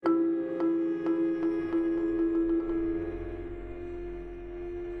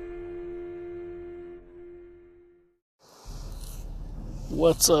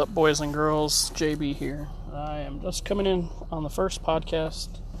What's up, boys and girls? JB here. I am just coming in on the first podcast.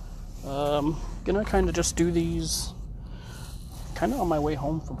 Gonna kind of just do these kind of on my way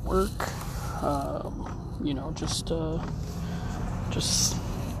home from work. Just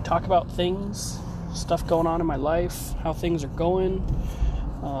talk about things, stuff going on in my life, how things are going.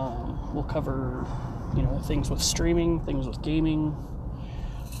 We'll cover, things with streaming, things with gaming.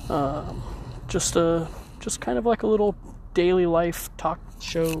 Just kind of like a little daily life talk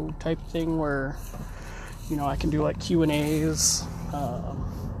show type thing where, I can do like Q&As,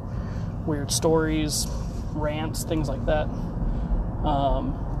 weird stories, rants, things like that.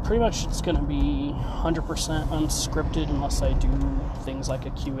 Pretty much it's going to be 100% unscripted unless I do things like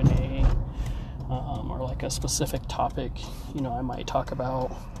a Q&A, or like a specific topic. I might talk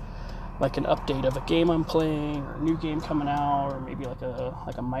about like an update of a game I'm playing or a new game coming out, or maybe like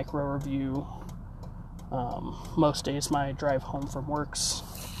a micro review. Most days my drive home from work's,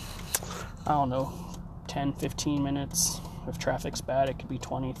 10, 15 minutes. If traffic's bad, it could be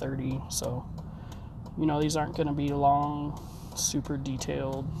 20, 30. So, these aren't going to be long, super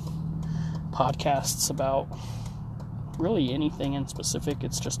detailed podcasts about really anything in specific.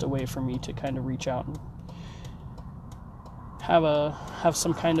 It's just a way for me to kind of reach out and have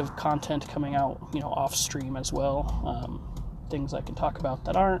some kind of content coming out, off stream as well. Things I can talk about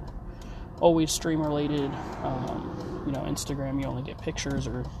that aren't always stream related. Instagram, you only get pictures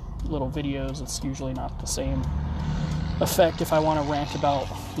or little videos. It's usually not the same effect. If I want to rant about,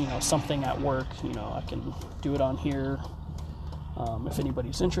 something at work, I can do it on here. If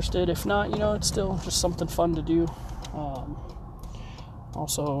anybody's interested. If not, it's still just something fun to do.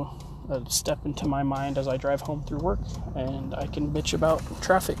 Also, a step into my mind as I drive home through work, and I can bitch about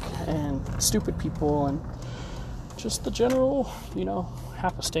traffic and stupid people and just the general,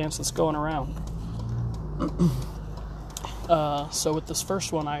 happenstance that's going around. So with this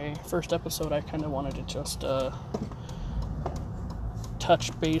first episode, I kind of wanted to just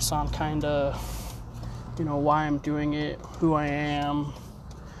touch base on kind of, why I'm doing it, who I am.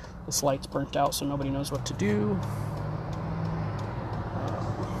 This light's burnt out, so nobody knows what to do.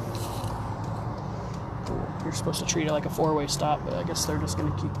 You're supposed to treat it like a four-way stop, but I guess they're just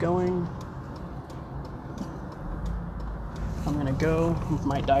going to keep going. I'm going to go.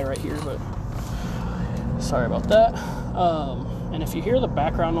 Might die right here, but sorry about that. And if you hear the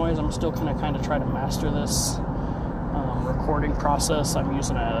background noise, I'm still going to kind of try to master this recording process. I'm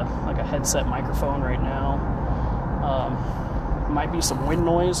using a headset microphone right now. Might be some wind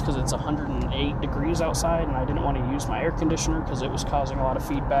noise because it's 108 degrees outside, and I didn't want to use my air conditioner because it was causing a lot of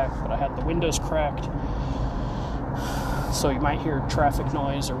feedback, but I had the windows cracked. So you might hear traffic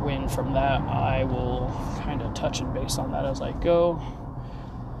noise or wind from that. I will kind of touch and base on that as I go.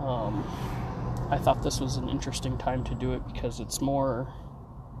 I thought this was an interesting time to do it because it's more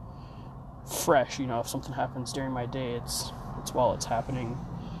fresh. If something happens during my day, it's while it's happening.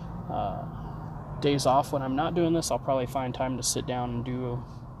 Days off when I'm not doing this, I'll probably find time to sit down and do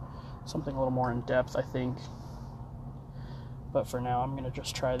something a little more in depth, I think. But for now, I'm going to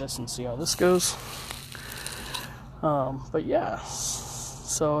just try this and see how this goes. But yeah,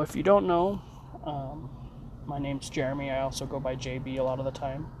 so if you don't know, my name's Jeremy. I also go by JB a lot of the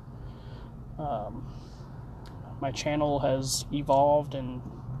time. My channel has evolved and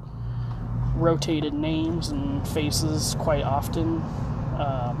rotated names and faces quite often,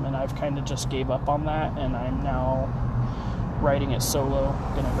 and I've kind of just gave up on that, and I'm now writing it solo.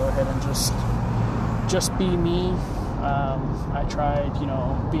 I'm gonna go ahead and just be me. I tried,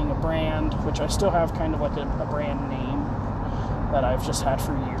 being a brand, which I still have kind of like a brand name that I've just had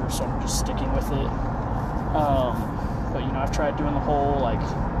for years, so I'm just sticking with it. But I've tried doing the whole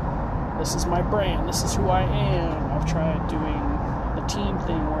this is my brand, this is who I am. I've tried doing the team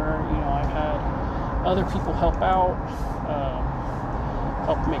thing where I've had other people help out,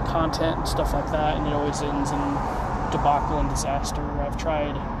 help make content and stuff like that, and it always ends in debacle and disaster. I've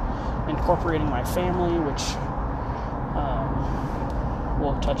tried incorporating my family, which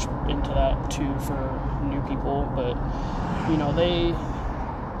we'll touch into that too for new people, but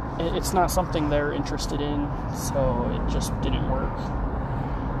it's not something they're interested in, so it just didn't work.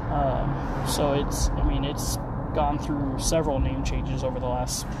 So it's gone through several name changes over the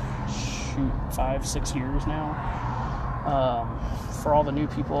last 5-6 years now. For all the new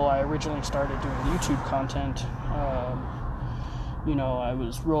people, I originally started doing YouTube content. I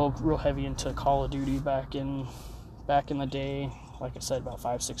was real heavy into Call of Duty back in the day. Like I said, about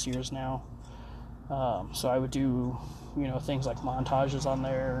 5-6 years now. So I would do, things like montages on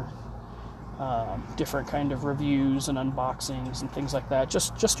there, different kind of reviews and unboxings and things like that.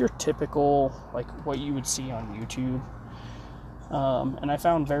 Just your typical, like what you would see on YouTube. And I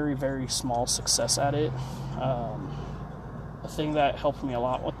found very, very small success at it. The thing that helped me a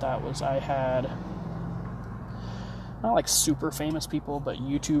lot with that was I had not like super famous people, but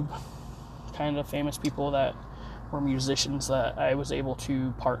YouTube kind of famous people that were musicians that I was able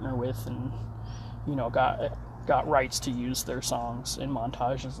to partner with, and got rights to use their songs in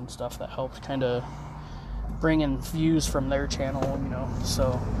montages and stuff that helped kind of bring in views from their channel,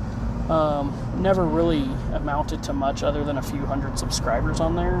 so never really amounted to much other than a few hundred subscribers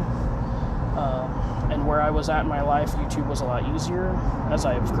on there. And where I was at in my life, YouTube was a lot easier as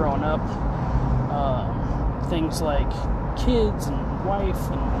I've grown up. Things like kids and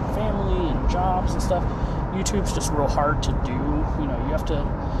wife and family and jobs and stuff, YouTube's just real hard to do. You have to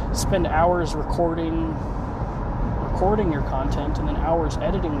spend hours recording your content, and then hours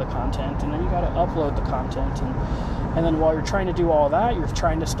editing the content, and then you got to upload the content, and then while you're trying to do all that, you're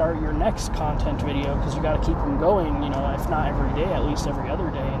trying to start your next content video, because you got to keep them going, if not every day, at least every other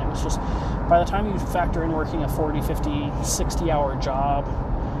day. And it was just, by the time you factor in working a 40, 50, 60 hour job,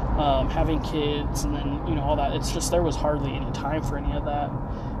 having kids, and then all that, it's just, there was hardly any time for any of that.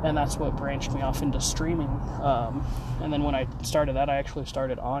 And that's what branched me off into streaming. And then when I started that, I actually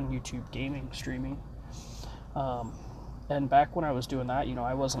started on YouTube gaming streaming. And back when I was doing that,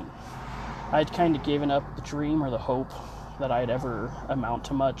 I'd kind of given up the dream or the hope that I'd ever amount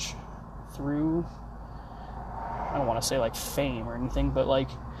to much through, I don't want to say like fame or anything, but like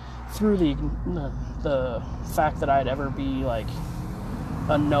through the fact that I'd ever be like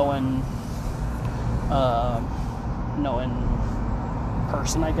a known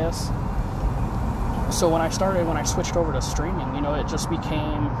person, I guess. So when I switched over to streaming, it just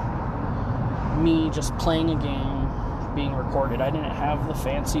became me just playing a game being recorded. I didn't have the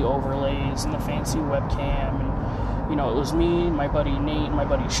fancy overlays and the fancy webcam, and it was me, my buddy Nate, and my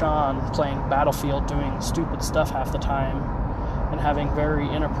buddy Sean playing Battlefield, doing stupid stuff half the time, and having very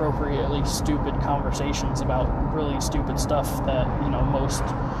inappropriately stupid conversations about really stupid stuff that most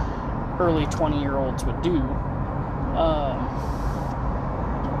early 20-year-olds would do.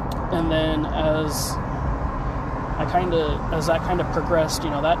 And then as that kind of progressed,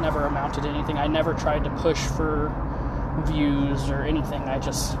 that never amounted to anything. I never tried to push for views or anything. I'd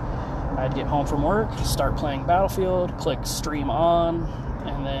get home from work, start playing Battlefield, click stream on,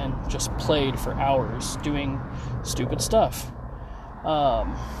 and then just played for hours doing stupid stuff.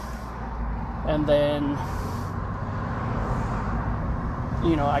 And then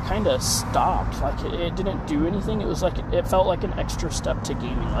I kind of stopped. Like, it didn't do anything. It was like, it felt like an extra step to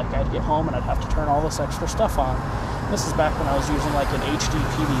gaming. Like, I'd get home and I'd have to turn all this extra stuff on. This is back when I was using like an HD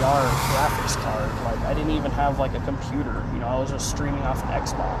PVR graphics card. Like, I didn't even have like a computer. I was just streaming off an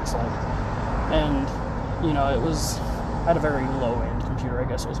Xbox. And I had a very low-end computer. I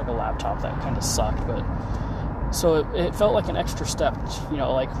guess it was like a laptop that kind of sucked, but so it felt like an extra step.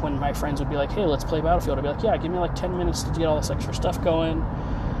 Like when my friends would be like, hey, let's play Battlefield, I'd be like, yeah, give me like 10 minutes to get all this extra stuff going.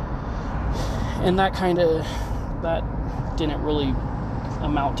 And that didn't really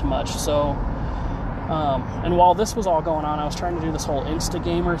amount to much. So and while this was all going on, I was trying to do this whole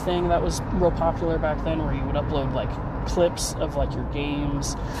Instagamer thing that was real popular back then, where you would upload like clips of like your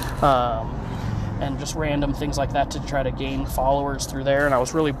games, and just random things like that to try to gain followers through there. And I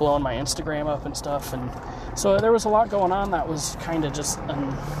was really blowing my Instagram up and stuff. And so there was a lot going on that was kind of just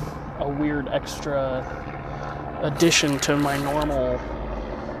a weird extra addition to my normal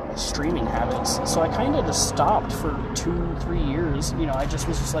streaming habits. So I kind of just stopped for 2-3 years. I just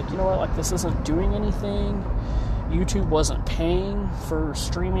was just like, like, this isn't doing anything. YouTube wasn't paying for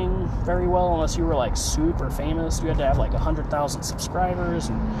streaming very well unless you were like super famous. You had to have like 100,000 subscribers,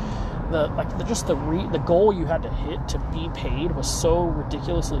 and the goal you had to hit to be paid was so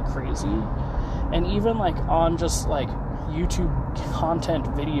ridiculously crazy. And even like on just like YouTube content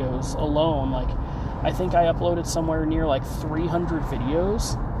videos alone, like I think I uploaded somewhere near like 300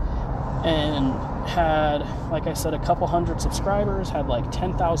 videos and had, like I said, a couple hundred subscribers, had like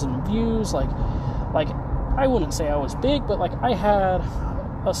 10,000 views. Like I wouldn't say I was big, but like I had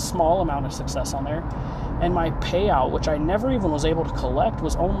a small amount of success on there. And my payout, which I never even was able to collect,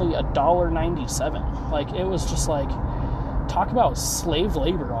 was only $1.97. Like, it was just like, talk about slave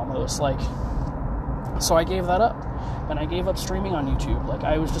labor almost. Like, so I gave that up, and I gave up streaming on YouTube. Like,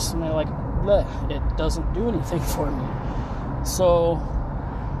 I was just like, bleh, it doesn't do anything for me. So,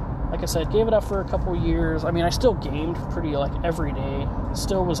 like I said, gave it up for a couple years. I mean, I still gamed pretty like every day.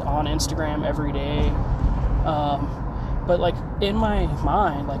 Still was on Instagram every day. But like in my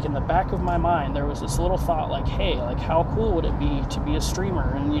mind, like in the back of my mind, there was this little thought like, hey, like how cool would it be to be a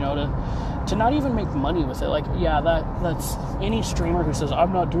streamer and, to not even make money with it. Like, yeah, that's any streamer who says,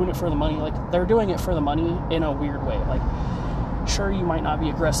 I'm not doing it for the money. Like, they're doing it for the money in a weird way. Like, sure, you might not be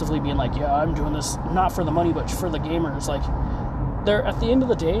aggressively being like, yeah, I'm doing this not for the money, but for the gamers. Like, there, at the end of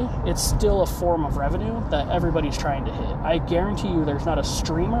the day, it's still a form of revenue that everybody's trying to hit. I guarantee you there's not a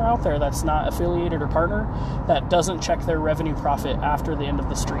streamer out there that's not affiliated or partner that doesn't check their revenue profit after the end of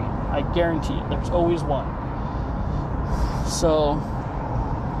the stream. I guarantee it. There's always one. So,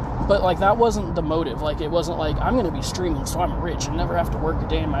 but like, that wasn't the motive. Like, it wasn't like, I'm going to be streaming so I'm rich and never have to work a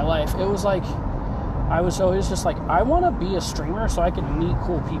day in my life. It was like, I was always just like, I want to be a streamer so I can meet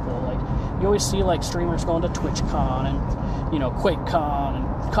cool people. Like, you always see like streamers going to TwitchCon and, you know, QuakeCon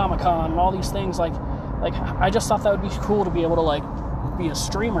and Comic-Con and all these things. Like I just thought that would be cool to be able to like be a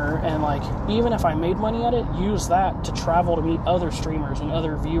streamer and like, even if I made money at it, use that to travel to meet other streamers and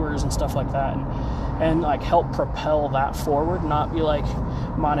other viewers and stuff like that, and like help propel that forward, not be like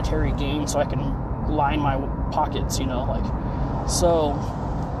monetary gain so I can line my pockets, you know, like. So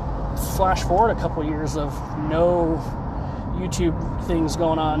flash forward a couple years of no YouTube things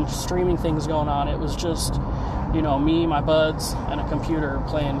going on, streaming things going on. It was just, you know, me, my buds, and a computer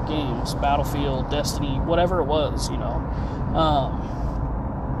playing games, Battlefield, Destiny, whatever it was, you know.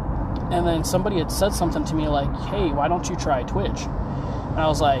 And then somebody had said something to me like, hey, why don't you try Twitch? And I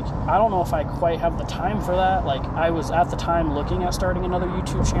was like, I don't know if I quite have the time for that. Like, I was at the time looking at starting another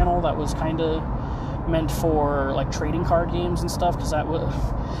YouTube channel that was kind of meant for like trading card games and stuff, because that was,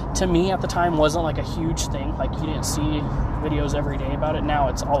 to me at the time, wasn't like a huge thing. Like, you didn't see videos every day about it. Now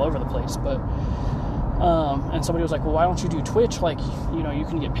it's all over the place. But and somebody was like, well, why don't you do Twitch? Like, you know, you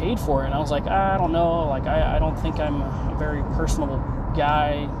can get paid for it. And I was like, I don't know. Like, I don't think I'm a very personable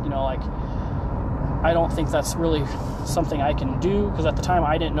guy. You know, like, I don't think that's really something I can do, because at the time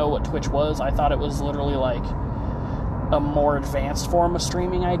I didn't know what Twitch was. I thought it was literally like a more advanced form of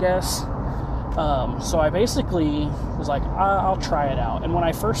streaming, I guess. So I basically was like, I'll try it out. And when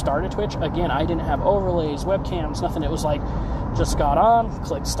I first started Twitch, again, I didn't have overlays, webcams, nothing. It was like, just got on,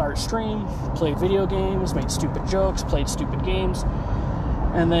 clicked start stream, played video games, made stupid jokes, played stupid games.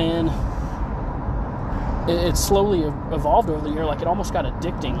 And then it slowly evolved over the year. Like, it almost got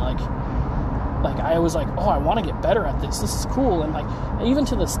addicting. Like I was like, oh, I want to get better at this. This is cool. And like, even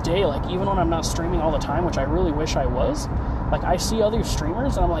to this day, like, even when I'm not streaming all the time, which I really wish I was, like, I see other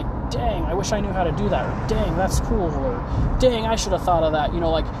streamers and I'm like, dang, I wish I knew how to do that. Or dang, that's cool. Or dang, I should have thought of that. You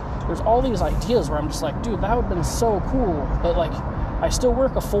know, like, there's all these ideas where I'm just like, dude, that would have been so cool. But like, I still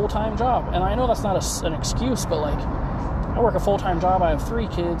work a full-time job. And I know that's not an excuse, but like, I work a full-time job. I have 3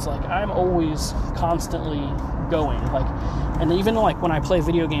 kids. Like, I'm always constantly going. Like, and even like when I play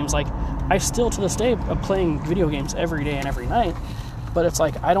video games, like, I still to this day am playing video games every day and every night. But it's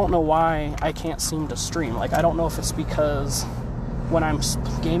like, I don't know why I can't seem to stream. Like, I don't know if it's because when I'm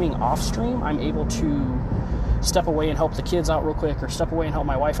gaming off stream, I'm able to step away and help the kids out real quick, or step away and help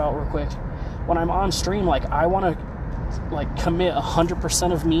my wife out real quick. When I'm on stream, like, I want to like commit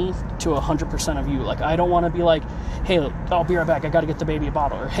 100% of me to 100% of you. Like, I don't want to be like, hey, I'll be right back, I got to get the baby a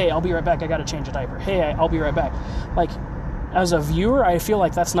bottle, or hey, I'll be right back, I got to change a diaper, hey, I'll be right back. Like, as a viewer, I feel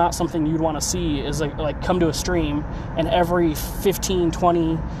like that's not something you'd want to see, is like come to a stream and every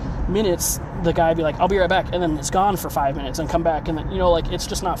 15-20 minutes the guy be like, I'll be right back, and then it's gone for 5 minutes and come back, and then, you know, like, it's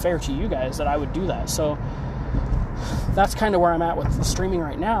just not fair to you guys that I would do that. So that's kind of where I'm at with the streaming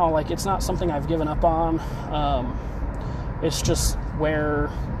right now. Like, it's not something I've given up on. It's just where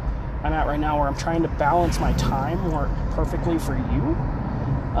I'm at right now, where I'm trying to balance my time more perfectly for you.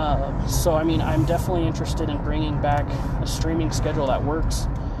 So, I mean, I'm definitely interested in bringing back a streaming schedule that works.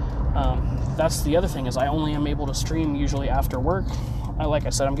 That's the other thing, is I only am able to stream usually after work. Like I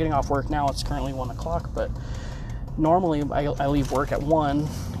said, I'm getting off work now. It's currently 1 o'clock, but normally I leave work at 1.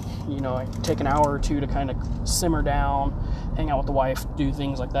 You know, I take an hour or 2 to kind of simmer down, hang out with the wife, do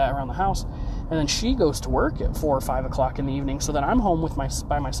things like that around the house. And then she goes to work at 4 or 5 o'clock in the evening. So then I'm home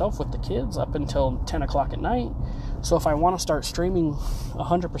by myself with the kids up until 10 o'clock at night. So if I want to start streaming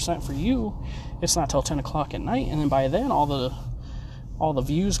 100% for you, it's not till 10 o'clock at night. And then by then, all the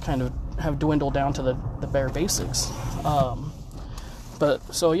views kind of have dwindled down to the bare basics.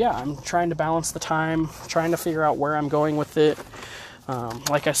 But so yeah, I'm trying to balance the time, trying to figure out where I'm going with it.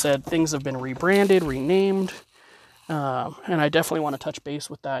 Like I said, things have been rebranded, renamed. And I definitely want to touch base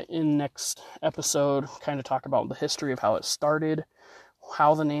with that in next episode, kind of talk about the history of how it started,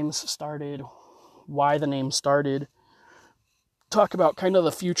 how the names started, why the name started, talk about kind of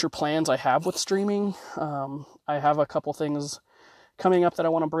the future plans I have with streaming. I have a couple things coming up that I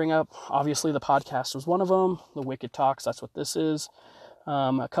want to bring up. Obviously, the podcast was one of them, the Wicked Talks, that's what this is.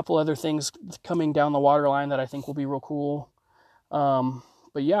 A couple other things coming down the waterline that I think will be real cool.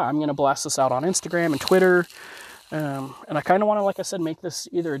 But yeah, I'm going to blast this out on Instagram and Twitter. And I kind of want to, like I said, make this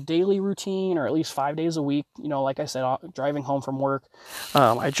either a daily routine or at least 5 days a week. You know, like I said, driving home from work.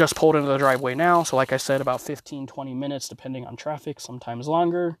 I just pulled into the driveway now. So like I said, about 15, 20 minutes, depending on traffic, sometimes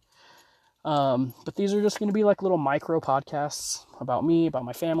longer. But these are just going to be like little micro podcasts about me, about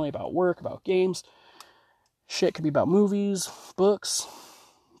my family, about work, about games. Shit could be about movies, books,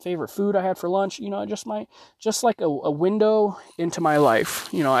 favorite food I had for lunch, you know, just like a window into my life.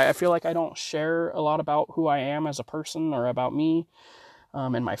 You know, I feel like I don't share a lot about who I am as a person or about me,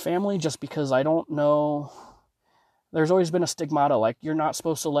 and my family, just because I don't know. There's always been a stigmata, like you're not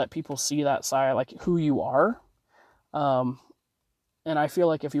supposed to let people see that side, like who you are. And I feel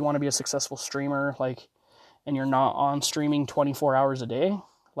like if you want to be a successful streamer, like, and you're not on streaming 24 hours a day,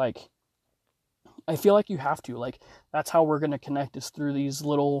 like, I feel like you have to, like, that's how we're going to connect, is through these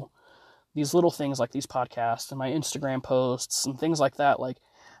little things like these podcasts and my Instagram posts and things like that. Like,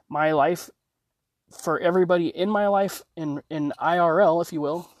 my life, for everybody in my life, in IRL, if you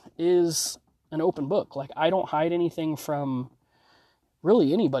will, is an open book. Like, I don't hide anything from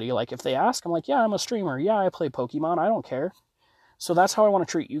really anybody. Like, if they ask, I'm like, yeah, I'm a streamer. Yeah, I play Pokemon. I don't care. So that's how I want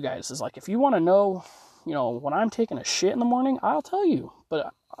to treat you guys, is like, if you want to know, you know, when I'm taking a shit in the morning, I'll tell you.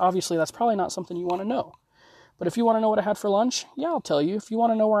 But obviously that's probably not something you want to know. But if you want to know what I had for lunch, yeah, I'll tell you. If you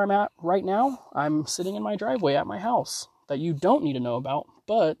want to know where I'm at right now, I'm sitting in my driveway at my house, that you don't need to know about,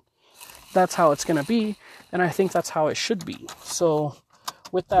 but that's how it's going to be, and I think that's how it should be. So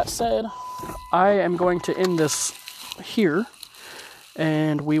with that said, I am going to end this here,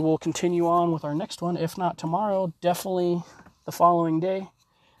 and we will continue on with our next one. If not tomorrow, definitely the following day,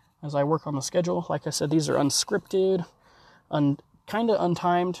 as I work on the schedule. Like I said, these are unscripted, kind of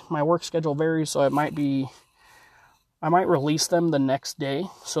untimed. My work schedule varies, so I might release them the next day,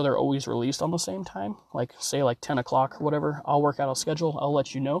 so they're always released on the same time, like say like 10 o'clock or whatever. I'll work out a schedule, I'll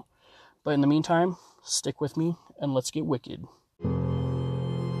let you know. But in the meantime, stick with me and let's get wicked.